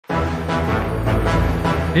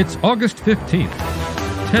It's August 15th,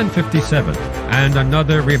 1057, and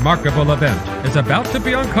another remarkable event is about to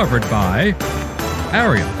be uncovered by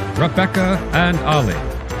Arion, Rebecca, and Olly,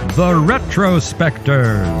 the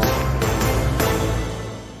Retrospectors.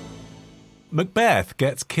 Macbeth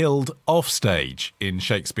gets killed offstage in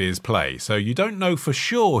Shakespeare's play, so you don't know for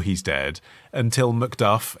sure he's dead until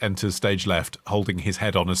Macduff enters stage left holding his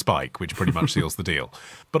head on a spike, which pretty much seals the deal.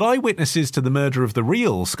 But eyewitnesses to the murder of the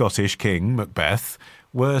real Scottish king, Macbeth,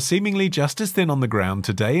 were seemingly just as thin on the ground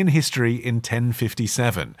today in history in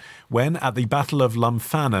 1057, when at the Battle of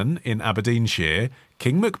Lumphanan in Aberdeenshire,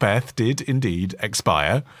 King Macbeth did indeed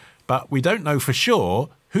expire, but we don't know for sure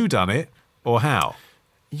who done it or how.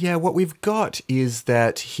 Yeah, what we've got is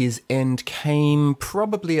that his end came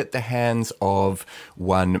probably at the hands of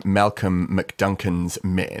one Malcolm MacDuncan's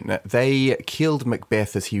men. They killed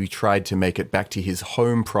Macbeth as he tried to make it back to his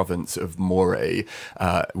home province of Moray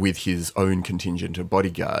with his own contingent of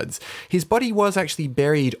bodyguards. His body was actually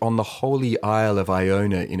buried on the holy Isle of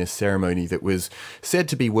Iona in a ceremony that was said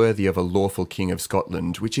to be worthy of a lawful king of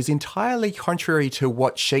Scotland, which is entirely contrary to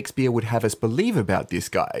what Shakespeare would have us believe about this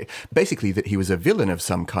guy. Basically, that he was a villain of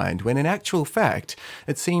some kind, when in actual fact,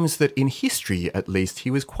 it seems that in history, at least,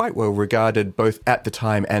 he was quite well regarded both at the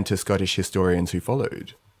time and to Scottish historians who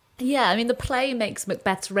followed. Yeah, I mean, the play makes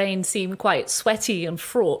Macbeth's reign seem quite sweaty and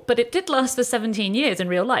fraught, but it did last for 17 years in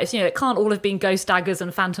real life. You know, it can't all have been ghost daggers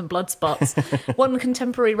and phantom blood spots. One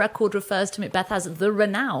contemporary record refers to Macbeth as the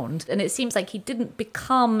Renowned, and it seems like he didn't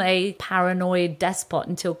become a paranoid despot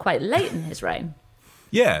until quite late in his reign.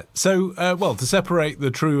 Yeah, so, well, to separate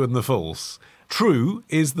the true and the false, true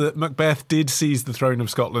is that Macbeth did seize the throne of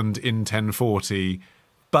Scotland in 1040,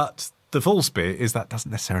 but the false bit is that doesn't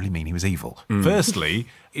necessarily mean he was evil. Firstly,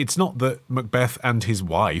 it's not that Macbeth and his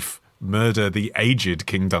wife murder the aged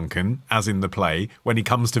King Duncan, as in the play, when he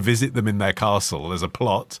comes to visit them in their castle as a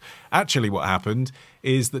plot. Actually, what happened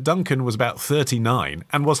is that Duncan was about 39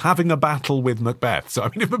 and was having a battle with Macbeth. So, I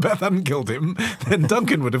mean, if Macbeth hadn't killed him, then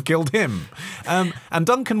Duncan would have killed him. And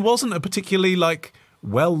Duncan wasn't a particularly,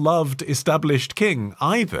 well-loved, established king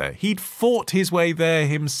either. He'd fought his way there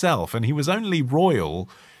himself, and he was only royal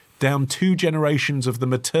down 2 generations of the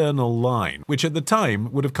maternal line, which at the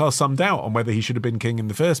time would have cast some doubt on whether he should have been king in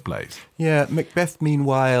the first place. Yeah, Macbeth,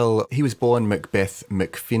 meanwhile, he was born Macbeth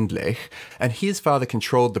MacFindlech, and his father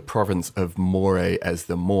controlled the province of Moray as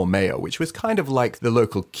the More Mayor, which was kind of like the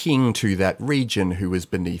local king to that region who was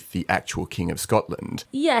beneath the actual king of Scotland.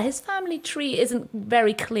 Yeah, his family tree isn't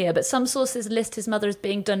very clear, but some sources list his mother as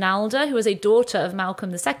being Donalda, who was a daughter of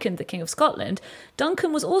Malcolm II, the king of Scotland.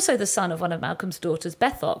 Duncan was also the son of one of Malcolm's daughters,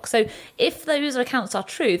 Bethoch. So if those accounts are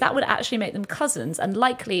true, that would actually make them cousins and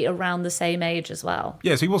likely around the same age as well.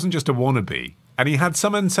 Yes, he wasn't just a wannabe. And he had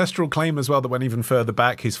some ancestral claim as well that went even further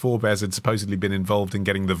back. His forebears had supposedly been involved in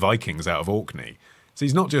getting the Vikings out of Orkney. So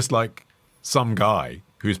he's not just like some guy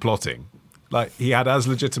who's plotting. Like, he had as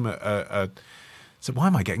legitimate So why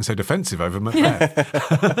am I getting so defensive over Macbeth?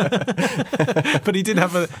 But he did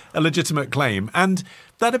have a legitimate claim. And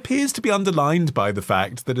that appears to be underlined by the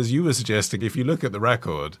fact that, as you were suggesting, if you look at the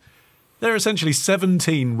record, there are essentially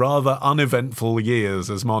 17 rather uneventful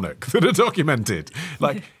years as monarch that are documented.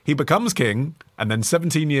 Like, he becomes king, and then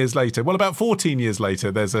 17 years later, well, about 14 years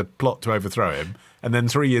later, there's a plot to overthrow him. And then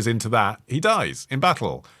 3 years into that, he dies in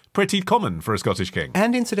battle. Pretty common for a Scottish king.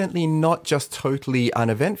 And incidentally, not just totally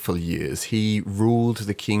uneventful years. He ruled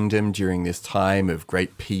the kingdom during this time of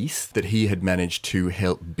great peace that he had managed to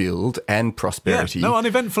help build and prosperity. Yeah, no,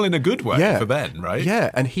 uneventful in a good way for then, right?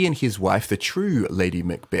 Yeah, and he and his wife, the true Lady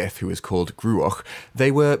Macbeth, who is called Gruogh,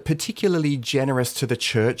 they were particularly generous to the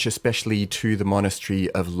church, especially to the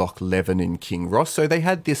monastery of Loch Leven in Kinross. So they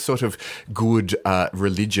had this sort of good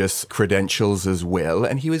religious credentials as well.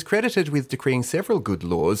 And he was credited with decreeing several good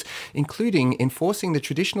laws, including enforcing the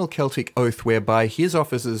traditional Celtic oath whereby his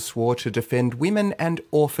officers swore to defend women and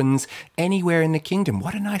orphans anywhere in the kingdom.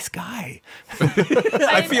 What a nice guy.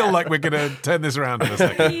 I feel like we're going to turn this around in a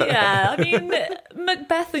second. Yeah, I mean,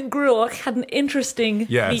 Macbeth and Gruogh had an interesting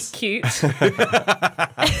meet-cute.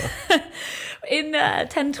 In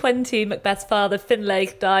 1020, Macbeth's father, Finlay,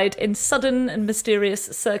 died in sudden and mysterious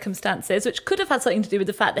circumstances, which could have had something to do with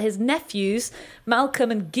the fact that his nephews,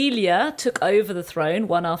 Malcolm and Gilear, took over the throne,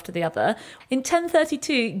 one after the other. In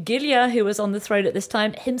 1032, Gilear, who was on the throne at this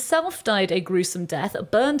time, himself died a gruesome death,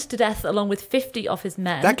 burned to death along with 50 of his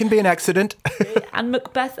men. That can be an accident. And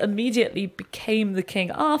Macbeth immediately became the king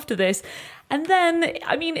after this. And then,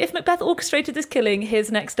 I mean, if Macbeth orchestrated this killing,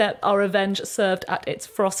 his next step, our revenge served at its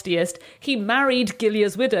frostiest. He married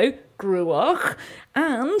Gilear's widow, Gruogh,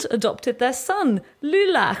 and adopted their son,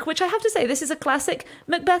 Lulach, which I have to say, this is a classic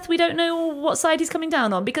Macbeth. We don't know what side he's coming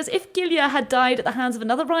down on, because if Gilear had died at the hands of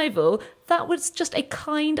another rival, that was just a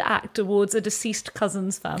kind act towards a deceased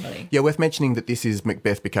cousin's family. Yeah, worth mentioning that this is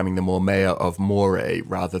Macbeth becoming the more mayor of Moray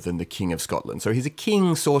rather than the king of Scotland. So he's a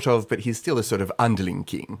king, sort of, but he's still a sort of underling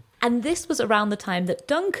king. And this was around the time that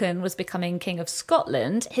Duncan was becoming King of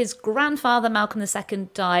Scotland. His grandfather, Malcolm II,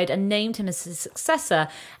 died and named him as his successor.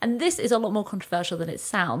 And this is a lot more controversial than it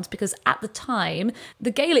sounds, because at the time,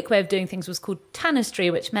 the Gaelic way of doing things was called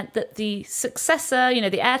tanistry, which meant that the successor,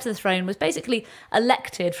 the heir to the throne, was basically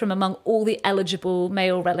elected from among all the eligible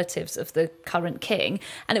male relatives of the current king.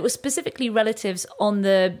 And it was specifically relatives on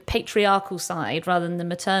the patriarchal side rather than the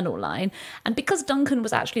maternal line. And because Duncan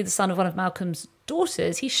was actually the son of one of Malcolm's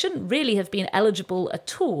daughters, he shouldn't really have been eligible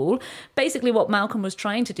at all. Basically, what Malcolm was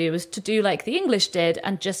trying to do was to do like the English did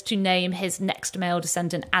and just to name his next male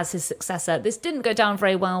descendant as his successor. This didn't go down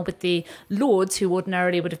very well with the lords, who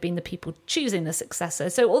ordinarily would have been the people choosing the successor.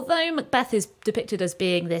 So although Macbeth is depicted as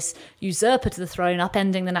being this usurper to the throne,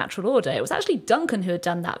 upending the natural order, it was actually Duncan who had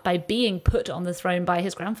done that by being put on the throne by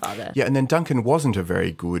his grandfather. Yeah, and then Duncan wasn't a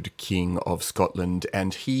very good king of Scotland,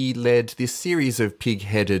 and he led this series of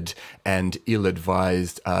pig-headed and ill-advised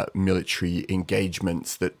military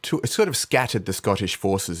engagements that sort of scattered the Scottish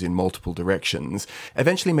forces in multiple directions.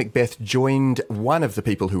 Eventually, Macbeth joined one of the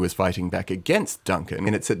people who was fighting back against Duncan,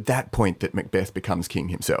 and it's at that point that Macbeth becomes king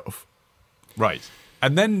himself. Right.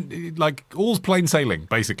 And then, all's plain sailing,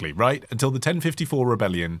 basically, right? Until the 1054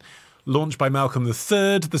 rebellion, launched by Malcolm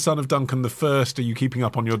III, the son of Duncan I. Are you keeping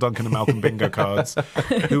up on your Duncan and Malcolm bingo cards?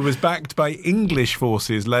 Who was backed by English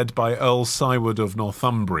forces led by Earl Siward of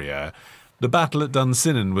Northumbria. The battle at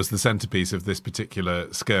Dunsinnan was the centrepiece of this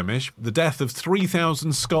particular skirmish. The death of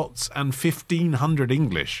 3,000 Scots and 1,500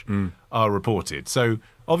 English are reported. So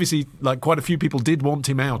obviously, quite a few people did want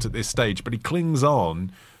him out at this stage, but he clings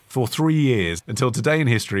on for 3 years until today in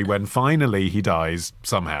history, when finally he dies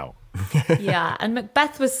somehow. Yeah, and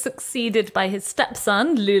Macbeth was succeeded by his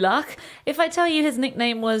stepson, Lulach. If I tell you his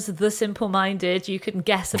nickname was the Simple-Minded, you can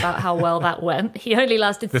guess about how well that went. He only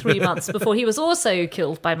lasted 3 months before he was also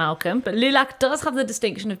killed by Malcolm, but Lulach does have the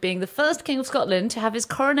distinction of being the first king of Scotland to have his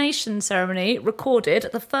coronation ceremony recorded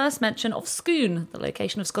at the first mention of Scone, the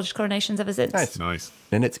location of Scottish coronations ever since. That's nice.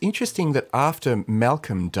 And it's interesting that after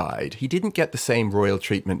Malcolm died, he didn't get the same royal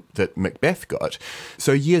treatment that Macbeth got.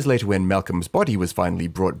 So years later, when Malcolm's body was finally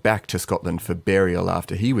brought back to Scotland for burial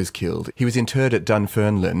after he was killed, he was interred at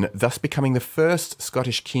Dunfermline, thus becoming the first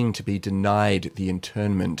Scottish king to be denied the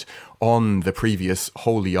interment on the previous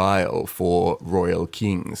Holy Isle for royal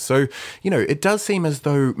kings. So, it does seem as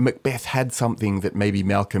though Macbeth had something that maybe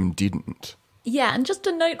Malcolm didn't. Yeah, and just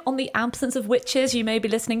a note on the absence of witches. You may be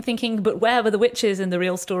listening thinking, but where were the witches in the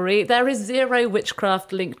real story? There is zero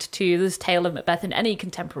witchcraft linked to this tale of Macbeth in any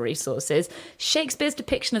contemporary sources. Shakespeare's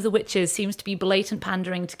depiction of the witches seems to be blatant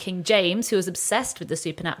pandering to King James, who was obsessed with the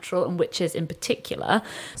supernatural and witches in particular.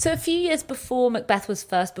 So a few years before Macbeth was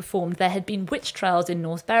first performed, there had been witch trials in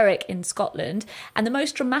North Berwick in Scotland, and the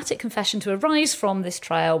most dramatic confession to arise from this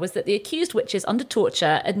trial was that the accused witches, under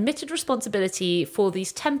torture, admitted responsibility for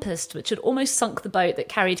these tempests which had almost sunk the boat that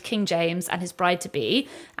carried King James and his bride-to-be,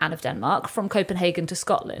 Anne of Denmark, from Copenhagen to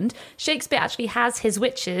Scotland. Shakespeare actually has his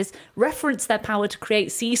witches reference their power to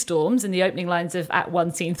create sea storms in the opening lines of Act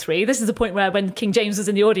 1, Scene 3. This is the point where when King James was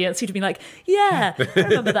in the audience, he'd have been like, yeah, I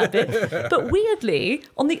remember that bit. But weirdly,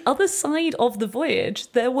 on the other side of the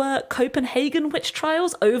voyage, there were Copenhagen witch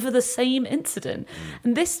trials over the same incident.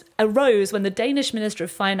 And this arose when the Danish Minister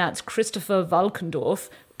of Finance, Christopher Valkendorf,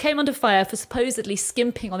 came under fire for supposedly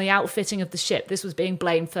skimping on the outfitting of the ship. This was being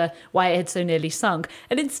blamed for why it had so nearly sunk.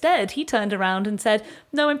 And instead, he turned around and said,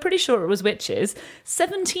 no, I'm pretty sure it was witches.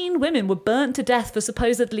 17 women were burnt to death for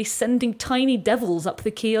supposedly sending tiny devils up the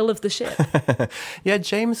keel of the ship. Yeah,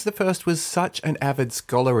 James I was such an avid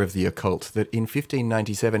scholar of the occult that in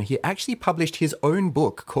 1597 he actually published his own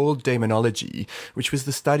book called Demonology, which was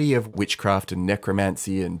the study of witchcraft and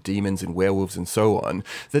necromancy and demons and werewolves and so on,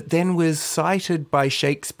 that then was cited by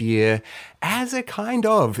Shakespeare as a kind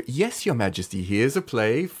of, yes, Your Majesty, here's a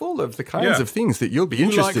play full of the kinds of things that you'll be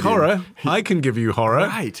interested in. You like horror? I can give you horror.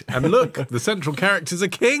 Right. And look, the central character's a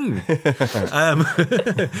king.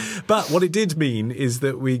 But what it did mean is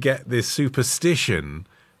that we get this superstition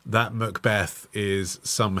that Macbeth is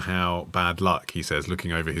somehow bad luck, he says,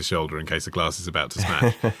 looking over his shoulder in case the glass is about to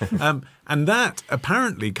smash. And that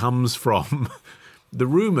apparently comes from the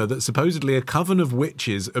rumour that supposedly a coven of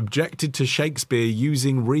witches objected to Shakespeare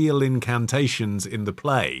using real incantations in the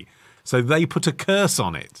play. So they put a curse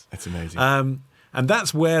on it. That's amazing. And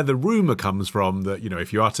that's where the rumour comes from that,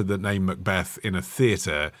 if you utter the name Macbeth in a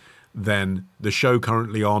theatre, then the show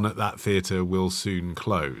currently on at that theatre will soon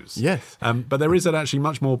close. Yes. But there is an actually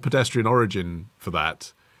much more pedestrian origin for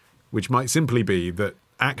that, which might simply be that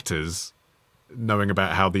actors, knowing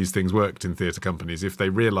about how these things worked in theatre companies, if they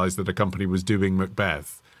realised that a company was doing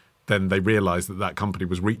Macbeth, then they realised that that company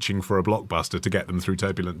was reaching for a blockbuster to get them through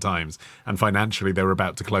turbulent times, and financially they were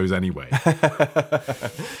about to close anyway.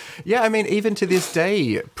 Yeah, I mean, even to this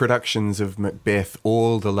day, productions of Macbeth,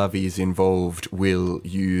 all the lovies involved will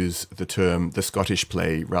use the term the Scottish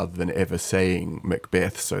play rather than ever saying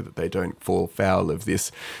Macbeth, so that they don't fall foul of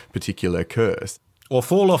this particular curse. Or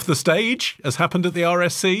fall off the stage, as happened at the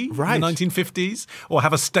RSC in the 1950s. Or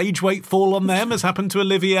have a stage weight fall on them, as happened to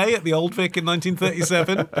Olivier at the Old Vic in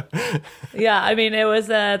 1937. Yeah, I mean, it was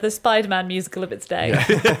the Spider-Man musical of its day.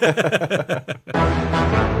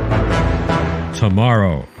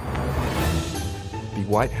 Tomorrow. The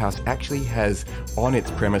White House actually has on its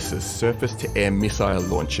premises surface-to-air missile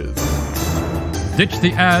launchers. Ditch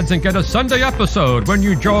the ads and get a Sunday episode when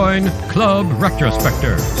you join Club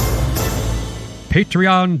Retrospectors.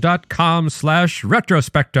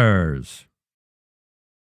 Patreon.com/retrospectors.